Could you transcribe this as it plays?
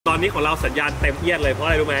อนนี้ของเราสัญญาณเต็มเอียดเลยเพราะอ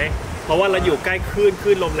ะไรรู้ไหมเพราะว่าเราอยู่ใกล้ค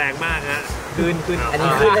ลื่นลมแรงมากฮะคลื่นอันนี้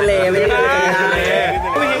คลื่นทะเลไม่ใช่คลื่นทะเล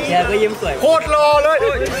เนี่ยก็ยิ้มสวยโคตรรอเลย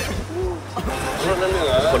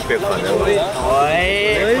คนเปรียบฝันนะโ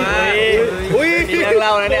อ้ยมีเรื่องเล่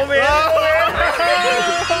าแล้วเนี่ย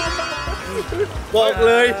บอกเ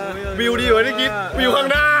ลยวิวดีกว่าที่คิดวิวข้าง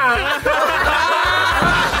หน้า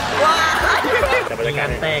มีงา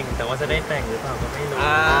นแต่งแต่ว่าจะได้แต่งหรือเปล่าก็ไม่รู้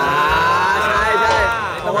ใช่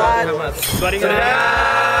แต่ว่าสวัสดีครับ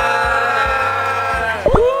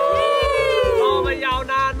รอมายาว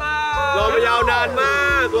นานมา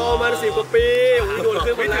กรอมา10 กว่าปีโดน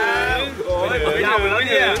ขึ้นไม่ถึงยาวแล้วเ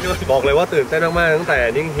นี่ยบอกเลยว่าตื่นเต้นมากๆตั้งแต่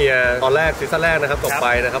นิ่งเฮียตอนแรกซีซั่นแรกนะครับต่อไป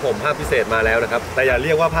นะครับผมภาคพิเศษมาแล้วนะครับแต่อย่าเ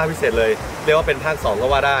รียกว่าภาคพิเศษเลยเรียกว่าเป็นภาค2ก็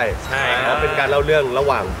ว่าได้ใช่เพราะเป็นการเล่าเรื่องระห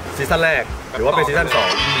ว่างซีซั่นแรกหรือว่าเป็นซีซั่น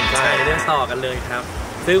2ใช่เรื่องต่อกันเลยครับ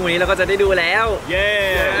ซึ่งวันนี้เราก็จะได้ดูแล้วเย้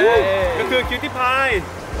ก็คือ Cutie Pie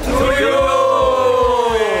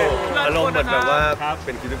อารมณ์เหมือนแบบว่าเ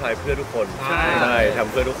ป็นCutie Pieเพื่อทุกคนใช่ท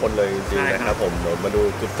ำเพื่อทุกคนเลยจริงๆนะครับผมมาดู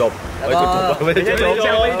จุดจบไม่จุดจบไม่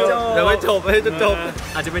จุดจบ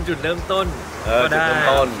อาจจะเป็นจุดเริ่มต้นก็ได้ห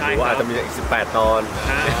รือว่าอาจจะมีอีก18 ตอน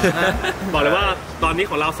บอกเลยว่าตอนนี้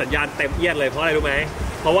ของเราสัญญาณเต็มเอียดเลยเพราะอะไรรู้ไหม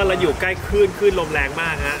เพราะว่าเราอยู่ใกล้คลื่นลมแรงม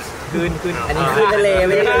ากฮะคลื่นอันนี้คลื่นทะเลไ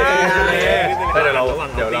ม่ใช่คลื่นทะเลเดี๋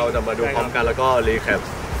ยวเราจะมาดูพร้อมกันแล้วก็รีแคป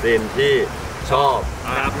ซีนที่ชอบ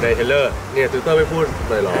ในเทเลอร์เนี่ยติวเตอร์ไม่พูด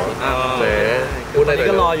เลยหรอแหมพูดอะไร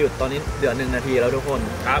ก็รออยู่ตอนนี้เดือน1 นาทีแล้วทุกคน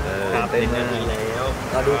ครับเต็มนาทีแล้ว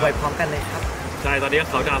เราดูไปพร้อมกันเลยครับใช่ตอนนี้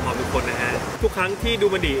เขาดาวพร้อมทุกคนนะฮะทุกครั้งที่ดู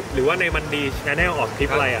มันดีหรือว่าในมันดีชาแนลออกคลิป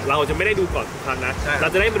อะไรอ่ะเราจะไม่ได้ดูก่อนทุกครั้งนะเรา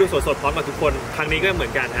จะได้มาดูสดๆพร้อมกับทุกคนครั้งนี้ก็เหมื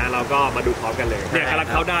อนกันฮะเราก็มาดูพร้อมกันเลยเนี่ยกำลัง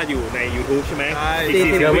เขาดาวอยู่ใน YouTube ใช่ไหมอีก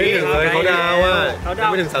40 วิเลยเขาดาวอ่ะ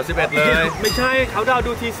ไม่ถึง31เลยไม่ใช่เขาดาว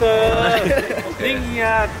ดูทีเซอร์นี่เฮีย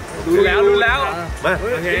ดูแล้วมา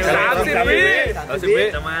30 วิ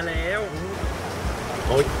จะมาแล้ว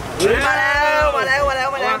มาแล้ว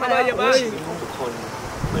ทุกคน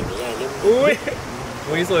เหมือนนิยายเรื่อง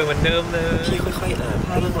อุ้ยสวยเหมือนเดิมเลยที่ค่อยๆอ่านภ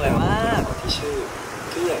าพสวยมากที่ชื่อ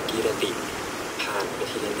เกื้อกีรติผ่านไป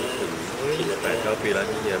ทีละหน้า8-9 ปีแล้ว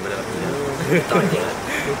นี่เฮียไม่ได้ตอนนี้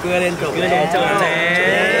ดูเกื้อเล่นจบแ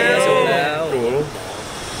ล้ว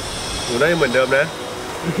หนูได้เหมือนเดิมนะ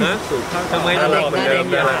ทำไมตลอดเหมือนเดิม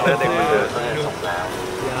นะเด็กเหมือนเดิม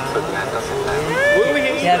ฝึกงานก็เสร็จแล้วเ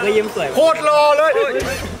นี่ยก็ยิ้มสวยโคตรรอเลยเ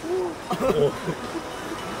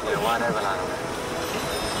ดี๋ยวว่าได้เวลา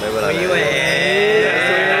ไม่เวลาสวย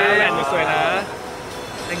นะแหวนสวยนะ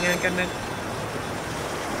แต่งงานกันนะ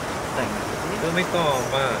แต่งก็ไม่ตอบ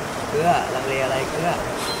อ่ะเกื้อลังเลอะไรเกื้อ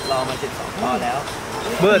รอมา12 ตอนแล้ว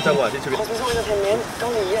เมื่อจังหวะที่ชีวิตเขาเป็นโซ่เอนเตอร์เทนเมนต์เกา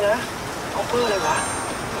หลีนะเขาเพื่ออะไรวะ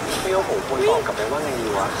ไม่เอาผมควรตอบกลับไปว่าไงดี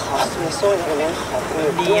วะคอสมีโซ่เอนเตอร์เทนเมนต์ของมือ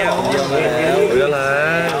เดียวเรื่องอะไร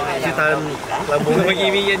ชิตันลำบุ้งเมื่อกี้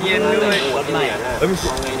มีเย็นๆด้วยรถใหม่เอา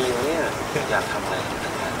ไงดีวะเนี่ยอยากทำอะไร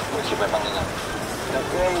หนูคิดไว้บ้างหรือยังแล้ว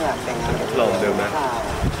ก็อยากแต่งงานหล่อเดิมนะ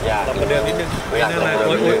อยากเดิมนิดนึงอยากแต่งงาน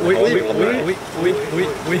อุ้ย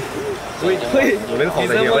หนูเล่นของแ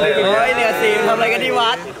ต่เดียวเลยเนี่ยซีนทำอะไรกันที่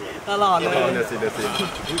วัดตลอดเลยเนี่ยซี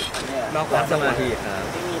นอกวัดสมาธิครับ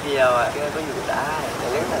ไม่มีเดียวอ่ะเกื้อก็อยู่ได้แต่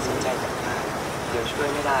เรื่องตัดสินใจจากงานเดี๋ยวช่วย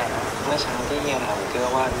ไม่ได้นะเมื่อเช้าที่เฮียถามเกื้อ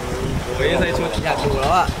ว่าใส่ชุดอยากดูแล้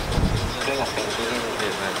วอ่ะเกื้ออยากเป็นที่นี่เห็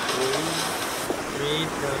นไหมมี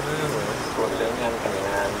เดินหน้าเหรอปวดเรื่องงานแต่งง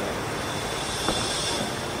าน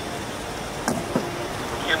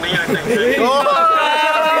ยังไม่อยากแต่งเลย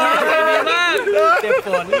เจ็บฝ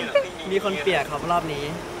นมีคนเปียกครับรอบนี้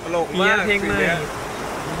ตลกมากเพลงใหม่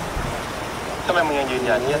ทำไมมึงยังยืน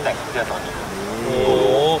ยันที่จะแต่งเพื่อตอนนี้โอ้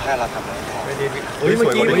แค่เราทำอะไรพอเมื่อกี้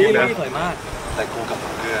สวยมากแต่กูกับ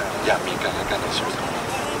เพื่ออยากมีกันและกันในชีวิตของเรา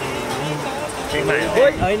เพลงใหม่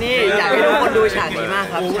เฮ้ยนี่อยากให้ทุกคนดูฉากนี้มาก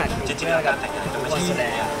ครับฉากจริงๆการแต่งงานก็ไม่ใช่แสด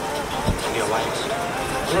งเดียวไว้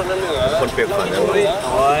คนเปรียบฝันนะ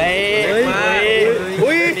โ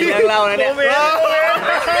อ้ยมีเรื่องเล่าแล้วเนี่ยส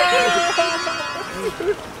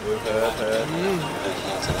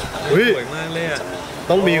วยมากเลยอ่ะ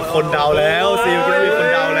ต้องมีคนดาวแล้วซีลจะมีคน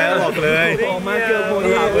ดาวแล้วบอกเลยมาเกือบหมด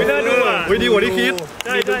น่าดูอ่ะดีกว่าที่คิด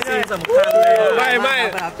ซีนสำคัญเลยไม่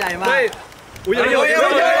ประทับใจมากอุ้ย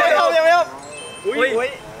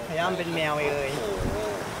พยายามเป็นแมวเลย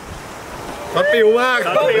มันปิวมาก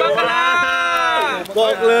บอ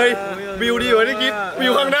กเลยวิวดีกว่าที่คิดวิ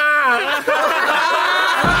วข้างหน้า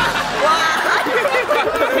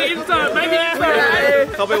มีอินเสิร์ตไหมมีอินเสิร์ต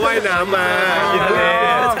เขาไปว่ายน้ำมากินทะเล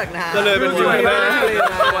ก็เลยเป็นวิวข้างหน้า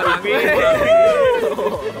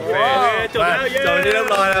จบแล้วที่เรียบ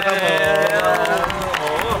ร้อยแล้วครับผ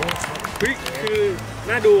มคือ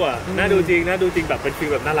น่าดูอ่ะน่าดูจริงแบบเป็นฟีล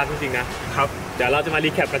แบบน่ารักจริงๆนะครับเดี๋ยวเราจะมารี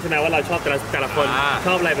แคปกันใช่ไหมว่าเราชอบแต่ละคนช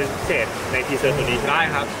อบอะไรเป็นพิเศษในทีเซอร์ตัวนี้ได้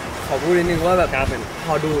ครับขอพูดนิดนึงว่าแบบเหมือนพ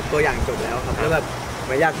อดูตัวอย่างจบแล้วครับแล้วแบบ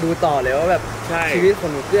อยากดูต่อเลยว่าแบบชีวิตของ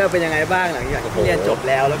หนูเกื้อเป็นยังไงบ้างหลังจากที่เรียนจบ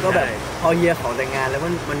แล้วแล้วก็แบบพอเฮียขอแต่งงานแล้ว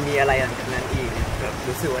มันมีอะไรหลังจากนั้นอีก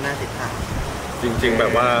รู้สึกว่าน่าติดตามจริงๆแบ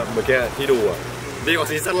บว่าเมื่อกี้ที่ดูอ่ะดีกว่า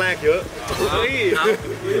ซีซั่นแรกเยอะเฮ้ย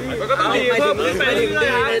มันก็ต้องดีเพิ่มขึ้นไปเรื่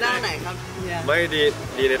อยๆในด้านไหนครับไม่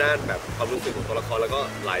ดีในด้านแบบความรู้สึกของตัวละครแล้วก็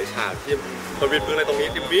หลายฉากที่คนวินพื้นอะไรตรงนี้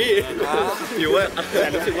ติมบี้ผิวว่าแต่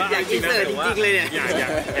รู้สึกว่าอยากกินเสิร์ฟจริงๆเลยเนี่ยอ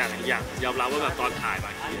ยากยอมรับว่าแบบตอนถ่ายบ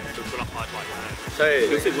างทีดูตัวละครบ่อยมากใช่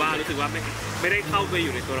รู้สึกว่าไม่ได้เข้าไปอ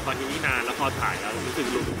ยู่ในตัวละครที่นี่นานแล้วพอถ่ายแล้วรู้สึก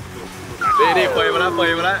หลุดนี่เฟยมาแล้วไป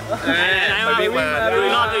วิ่งมาดูอี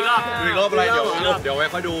กรอบอะไรเดี๋ยวไว้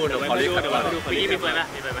ค่อยดูเดี๋ยวขอรีบกันก่อนมีเฟยไหม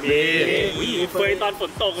มีเฟยตอนฝ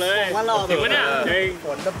นตกเลยว่าหล่อถึงวะเนี่ยฝ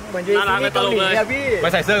นเหมือนยืนที่เกาหลีอะพี่ไป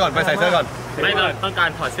ใส่เสื้อก่อนไม่ต้องการ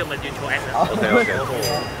ถอดเสื้อมายืนโชว์แอคโอเค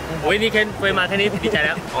โอ้ยนี่เฟยมาแค่นี้ดีใจแ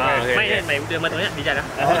ล้วไม่เดินมาตรงนี้ดีใจแล้ว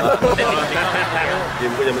ยิ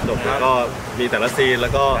มก็ยังไม่จบแล้วก็มีแต่ละซีนแ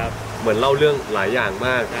ล้วก็เหมือนเล่าเรื่องหลายอย่างม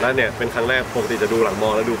ากแล้วเนี่ยเป็นครั้งแรกปกติจะดูหลังมอ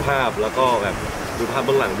แล้วดูภาพแล้วก็แบบดูภาพเ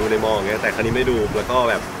บื้องหลังดูในมออย่างเงี้ยแต่ครั้งนี้ไม่ดูแล้วก็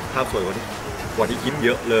แบบภาพสวยกว่าที่คิดเย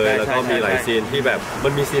อะเลยแล้วก็มีหลายซีนที่แบบมั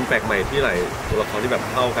นมีซีนแปลกใหม่ที่หลายตัวละครที่แบบ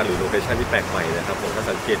เข้ากันหรือโลเคชั่นที่แปลกใหม่นะครับผมถ้า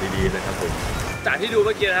สังเกตดีๆนะครับผมจากที่ดูเ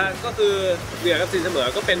มื่อกี้นะฮะก็คือเหนือกับสินเสมอ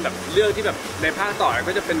ก็เป็นแบบเรื่องที่แบบในภาคต่อ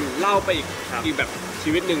ก็จะเป็นเล่าไปอีกแบบชี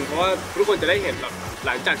วิตหนึ่งเพราะว่าทุกคนจะได้เห็นแบบห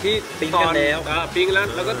ลังจากที่ตอนปิ๊งแ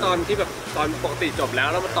ล้วก็ตอนที่แบบตอนปกติจบแล้ว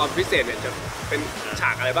มาตอนพิเศษเนี่ยจะเป็นฉา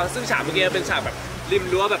กอะไรบ้างซึ่งฉากเมื่อกี้เป็นฉากแบบริม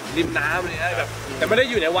รั้วแบบริมน้ำเลยแบบแต่ไม่ได้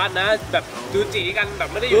อยู่ในวัดนะแบบจูจีกันแบบ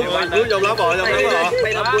ไม่ได้อยู่ในวัดนะยอมรับไ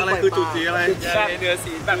ม่รับอะไรคือจูจีอะไรแบบเนื้อ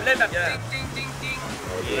สีแบบเล่นแบบจริง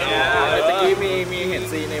ตะกี้มีเห็น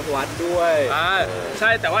ซีในวัดด้วยใช่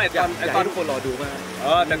แต่ว่าตอนทุกคนรอดูมาก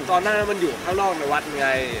แต่ตอนหน้ามันอยู่ข้างนอกในวัดไง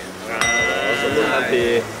สมบูรณ์ทันที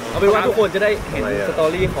เอาเป็นว่าทุกคนจะได้เห็นสตอ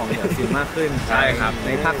รี่ของเหนือซีนมากขึ้นใช่ครับใ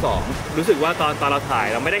นภาค2รู้สึกว่าตอนเราถ่าย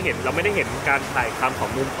เราไม่ได้เห็นการถ่ายทำของ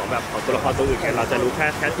มุมของแบบของตัวละครตัวอื่นเราจะรู้แ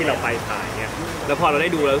ค่ที่เราไปถ่ายเนี่ยแล้วพอเราได้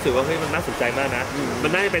ดูเรารู้สึกว่าเฮ้ยมันน่าสนใจมากนะมั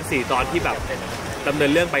นน่าจะเป็น4 ตอนที่แบบดำเนิ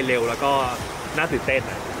นเรื่องไปเร็วแล้วก็น่าตื่นเต้น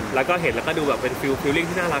แล้วก็เห็นแล้วก็ดูแบบเป็นฟีลลิ่ง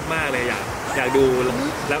ที่น่ารักมากเลยอยากดู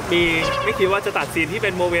แล้วไม่คิดว่าจะตัดซีนที่เป็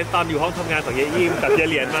นโมเมนต์ตอนอยู่ห้องทำงานของเยอี้ตัด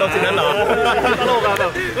เหรียญมาชอบซีนนั้นเหรอตลกอะแบ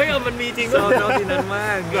บเฮ้ยมันมีจริงชอบซีนนั้นม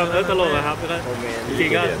ากแบบตลกอะครับจริ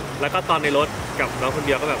งก็แล้วก็ตอนในรถกับน้องคนเ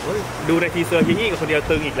ดียวก็แบบดูในทีเซอร์เยอี้กับคนเดียว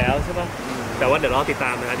ตึงอีกแล้วใช่ป่ะแต่ว่าเดี๋ยวรอติดต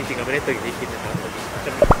ามนะจริงๆก็ไม่ได้ตึงอย่างที่คิดนะครับ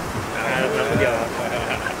น้องคนเดียวค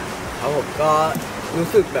รับผมก็รู้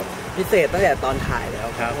สึกแบบพิเศษตั้งแต่ตอนถ่ายแล้ว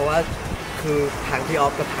ครับเพราะว่าคือทางพี่ออ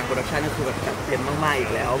ฟกับทางโปรดักชันก็คือแบบจัดเต็มมากๆอี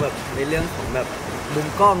กแล้วแบบในเรื่องของแบบมุม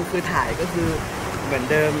กล้องคือถ่ายก็คือเหมือน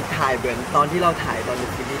เดิมถ่ายเหมือนตอนที่เราถ่ายตอน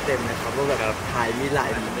ซีรีส์เต็มนะครับว่าแบบถ่ายมีหลาย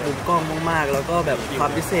มุมกล้องมากๆแล้วก็แบบควา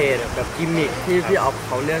มพิเศษแบบกิมมิคที่พี่ออฟเ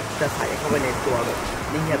ขาเลือกจะใส่เข้าไปในตัวแบบ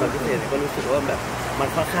นี่เฮียตอนพิเศษก็รู้สึกว่าแบบมัน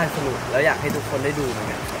ค่อนข้างสนุกแล้วอยากให้ทุกคนได้ดูเหมือน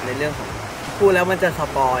กันในเรื่องของพูดแล้วมันจะส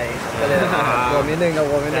ปอยก็เลยกลัวนิดนึง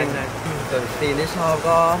ส่วนซีนที่ชอบ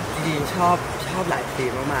ก็จริงๆชอบหลายซี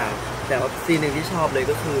นมากๆแต่ว่าซีนหนึ่งที่ชอบเลย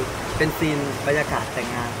ก็คือเป็นซีนบรรยากาศแต่ง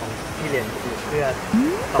งานของพี่เหรียญเพื่อ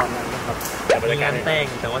ตอนนั้นนะครับบรรยากาศแต่ง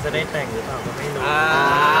แต่ว่าจะได้แต่งหรือเปล่าก็ไม่รู้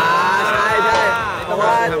ใช่เพราะว่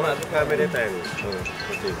าถ้าไม่ได้แต่ง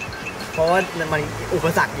จริงเพราะว่ามันอุป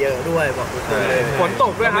สรรคเยอะด้วยบอกทุกคนเลยฝนต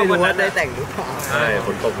กด้วยครับไม่รู้ว่าได้แต่งหรือเปล่าใช่ฝ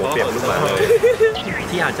นตกหัวเปียกรุ่นมาเลย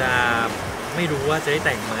ที่อาจจะไม่รู้ว่าจะได้แ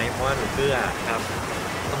ต่งไหมเพราะว่าหนูเกื้อครับ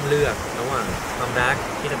ต้องเลือกระหว่างความรัก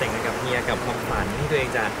ที่จะแต่งงานกับเมียกับความฝันที่ตัวเอง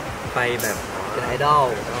จะไปแบบเป็นไอดอล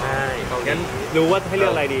ใช่งั้นรู้ว่าให้เลือ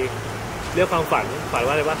กอะไรดีเลือกความฝัน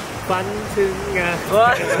ว่าอะไรวะฝันถึงงาน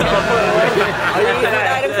เอาอย่างนี้ไ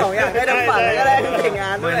ด้ทั้ง2อย่างได้ทั้งฝันแล้วก็ได้ทั้งแต่งงา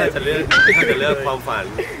นไม่ถ้าจะเลือกความฝัน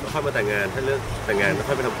แล้วค่อยมาแต่งงานถ้าเลือกแต่งงานแล้ว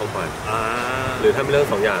ค่อยไปทำความฝันหรือถ้าไม่เลือก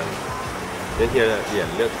2 อย่างเฮีย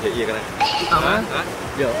เลือกเฮียก็ได้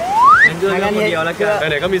เดี๋ยวเกื้อคนเดียวแล้วก็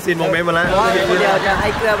ไหนก็มีซีนโมเมนต์มาแล้วคนเดียวจะให้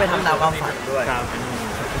เกื้อไปทำตามความฝันด้วย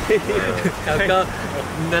แล้วก็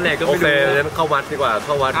นั่นแหละก็โอเคงั้นเข้าวัดดีกว่าเ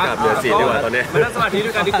ข้าวัดกับเดือดสีดีกว่าตอนนี้มานั่งสมาธิด้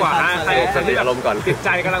วยกันดีกว่าใครสติอารมณ์ก่อนจิตใจ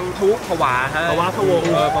กำลังทุกข์ผวาฮะภาวะพะวง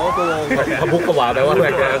ภาวะพะวงพะพุกผวาแปลว่าอะไร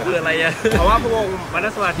คืออะไรอ่ะภาวะพะวงมา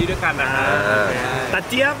นั่งสมาธิด้วยกันนะฮะตัด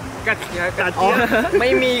เจี๊ยบกัดเจี๊ยบไ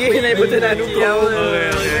ม่มีในพุทธนานุกรม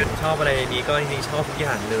ชอบอะไรนี้ก็จริงๆชอบทุกอ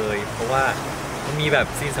ย่างเลยเพราะว่ามันมีแบบ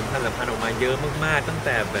ซีนสำคัญออกมาเยอะมากๆตั้งแ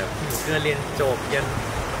ต่แบบที่หนูเกื้อเรียนจบยัน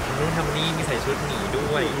นู้นทำนี่มีใส่ชุดหมี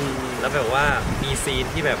ด้วยแล้วแบบว่ามีซีน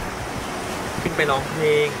ที่แบบขึ้นไปร้องเพล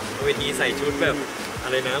งเวทีใส่ชุดแบบอะ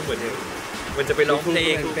ไรนะเหมือนมันจะไปร้องเพล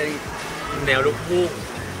ง แนวลูกทุ่ง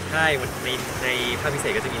ใช่ในภาคพิเศ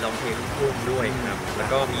ษก็จะมีร้องเพลงลูกทุ่งด้วยครับแล้ว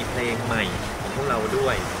ก็มีเพลงใหม่ของพวกเราด้ว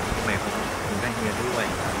ยใหม่ของได้เฮียด้วย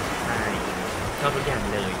ใช่ชอบทุกอย่าง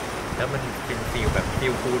เลยแล้วมันเป็นฟีลแบบฟี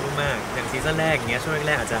ลคูลมากอย่างซีซั่นแรกเงี้ยช่วงแ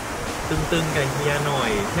รกๆอาจจะตึงๆกับเฮียหน่อย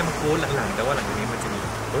แค่มาคูลหลังๆแต่ว่าหลังจากนี้มันจะมี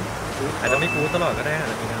อาจจะไม่คูลตลอดก็ได้อาจ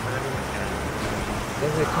จะมีดราม่าด้วยเหมือนกันก็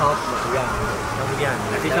คือชอบทุกอย่าง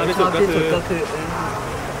ที่ชอบที่สุดก็คือ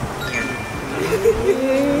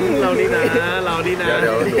เรานี่นะเดี๋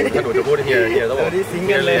ยวถ้าหนูจะพูดเฮียต้องบอกซิง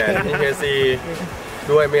กันเลยเฮียซี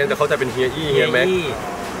ด้วยเมียแต่เขาจะเป็นเฮียเฮียแม็ก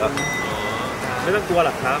ไม่ต้องกลัวหร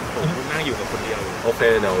อกครับผมนั่งอยู่กับคนเดียวโอเค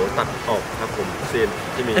เดี๋ยวตัดออกครับผมซีน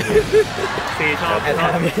ที่มีซีชอบอ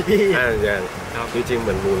ย่างจริงๆเห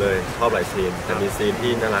มือนมูเลยชอบหลายซีนแต่มีซีน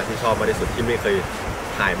ที่น่ารักที่ชอบมากที่สุดที่ไม่เคย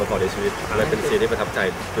ถ่ายมาก่อนในชีวิตและเป็นซีนที่ประทับใจ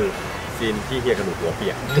คือซีนที่เฮียกับหนูหัวเปี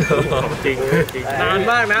ยกจริงนาน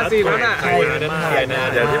มากนะซีนนั้นอ่ะ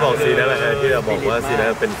อย่างที่บอกซีนนั้นแหละที่เราบอกว่าซีนนั้น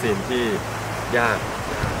เป็นซีนที่ยาก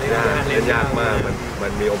เล่นยากมากมั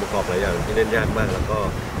นมีองค์ประกอบหลายอย่างที่เล่นยากมากแล้วก็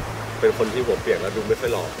เป็นคนที่หัวเปียกแล้วดูไม่ค่อ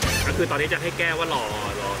ยหล่อก็คือตอนนี้จะให้แก้ว่าหล่อ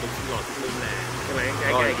ทุกมุมแหละใช่ไหมแก้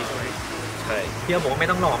กี่ใช่ไหมใช่พี่บอกว่าไม่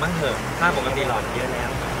ต้องหล่อมั้งเถอะถ้าปกติหล่อเยอะแล้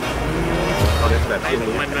วตอนนี้แบบที่มั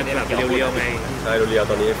นแบบเรียวๆไงใช่เรียวๆ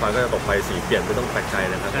ตอนนี้ฟ้าก็จะตกไฟสีเปลี่ยนไม่ต้องแปลกใจ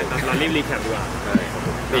นะครับเรารีบรีแคปดีกว่าใช่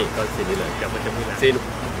นี่ก็ซีนนี้เลยเดี๋ยวมันจะมืดแล้วซีน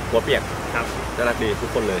หัวเปียกครับน่ารักดีทุก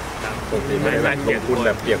คนเลยปกติไม่ได้ลงทุนแบ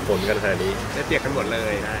บเปียกฝนกันขนาดนี้ได้เปียกกันหมดเล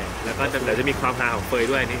ยใช่แล้วก็เดี๋ยวจะมีความฮาของเฟย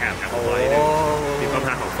ด้วยนี่แอบไว้มีความฮ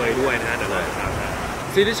าของเฟยด้วยนะฮะเดี๋ยวเรา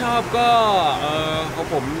ซีนที่ชอบก็ของ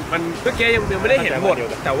ผมมันเมื่อกี้ยังไม่ได้เห็นหมด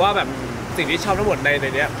แต่ว่าแบบสิ่งที่ชอบทั้งหมดใน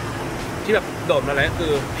เนี้ยที่แบบโดดมาเลยก็คื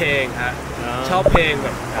อเพลงฮะชอบเพลงแบ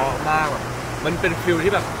บเพราะมากแบบมันเป็นฟิล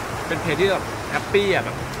ที่แบบเป็นเพลงที่แบบแฮปปี้อ่ะแบ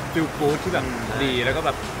บฟิลกู๊ดที่แบบดีแล้วก็แบ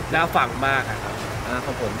บน่าฟังมากครับข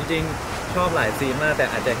องผมจริงๆชอบหลายซีนมากแต่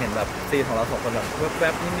อาจจะเห็นแบบซีนของเราสองคนแบบแว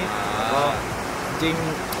บๆนิดๆก็จริง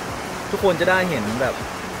ทุกคนจะได้เห็นแบบ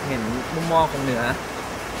เห็นมุมมองของเหนือ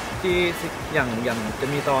ที่อย่างจะ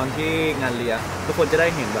มีตอนที่งานเลี้ยงทุกคนจะได้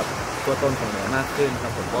เห็นแบบตัวตนของเหนือมากขึ้นครั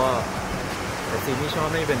บผมก็แต่ซีนที่ชอบ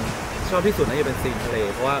ที่สุดน่าจะเป็นซีนทะเล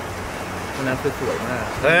เพราะว่าวันนั้นคือสวยมาก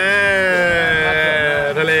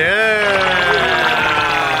ทะเล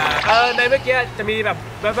ในเมื่อกี้จะมีแบบ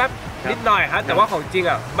แวบๆนิดหน่อยฮะแต่ว่าของจริง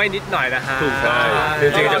อ่ะไม่นิดหน่อยนะฮะถูกต้องจ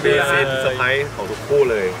ริงๆจะมีซีนเซอร์ไพรส์ของทุกคู่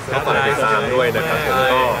เลยก็ฝากติดตามด้วยนะครับก็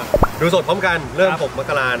ดูสดพร้อมกันเริ่ม6 ม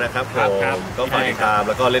กรานะครับผมก็ฝากติดตามแ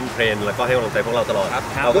ล้วก็เล่นเทรนแล้วก็ให้กำลังใจพวกเราตลอด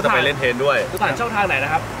เราก็จะไปเล่นเทรนด้วยผ่านช่องทางไหนน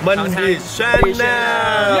ะครับMandee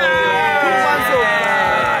Channel ทุกวันศุกร์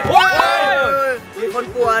มีคน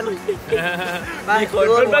กวนมีค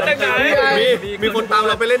นมาจากไหนมีคนตามเ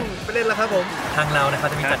ราไปเล่นแล้วครับผมทางเรานะครับ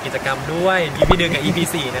จะมีจัดกิจกรรมด้วย EP 1 กับ EP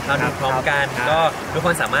 4 นะครับดูพร้อมกันก็ทุกค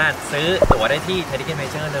นสามารถซื้อตั๋วได้ที่ Ticket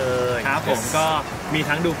Major เลยครับผมก็มี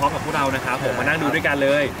ทั้งดูพร้อมกับพวกเรานะครับผมมานั่งดูด้วยกันเล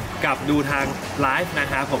ยกับดูทางไลฟ์นะ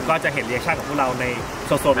ครับผมก็จะเห็นรีแอคชั่นของพวกเราใน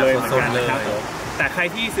สดๆเลยเหมือนกันนะครับแต่ใคร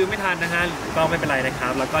ที่ซื้อไม่ทันนะฮะก็ไม่เป็นไรนะครั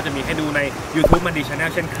บแล้วก็จะมีให้ดูใน YouTube Mandee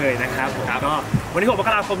Channel เช่นเคยนะครับผมก็วันที่6 มก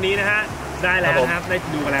ราคมนี้นะฮะได้แล้วนะครับได้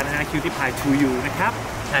ดูกันแล้วนะฮะ Cutie Pie to you นะครับ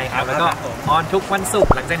ใช่ครับแล้วก็ออนทุกวันศุก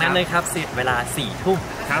ร์หลังจากนั้นเลยครับ10 เวลา 4 ทุ่ม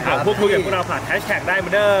ครับผมพวกคุยกับพวกเราผ่านแฮชแท็กได้เหมื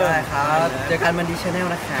อนเดิมได้ครับเจอกัน Mandee Channel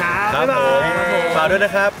นะครับบ๊ายบายฝากด้วยน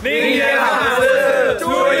ะครับนี่เฮีย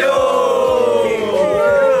to you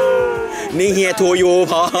นี่เฮีย to you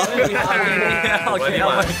พอ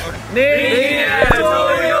นี่เฮีย to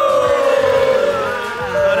you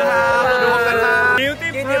นะครับดูกันครับ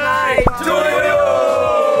Cutie Pie to you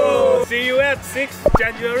See you at 6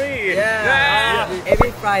 January.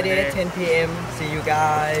 Every Friday at 10 p.m. See you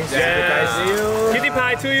guys. See you. Cutie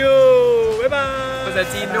Pie to you. Bye bye. ภาษา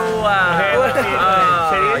จีนด้ว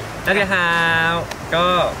ย大家好ก็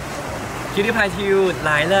Cutie Pie to you 来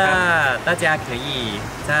了大家可以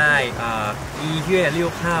在1月6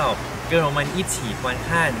号跟我们一起观看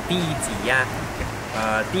第1集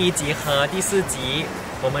第1集和第4集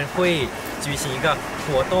我们会举行一个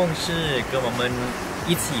活动是跟我们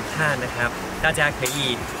一起看นะครับ大家可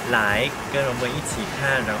以来跟我们一起看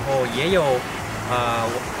然后也有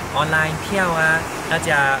online票啊大家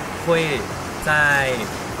会在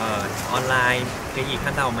online可以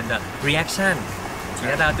看到我们的 reaction 请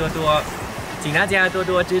大家多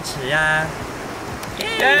多支持啊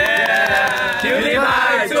Cutie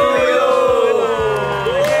Pie to you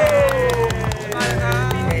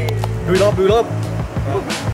ดูรอบ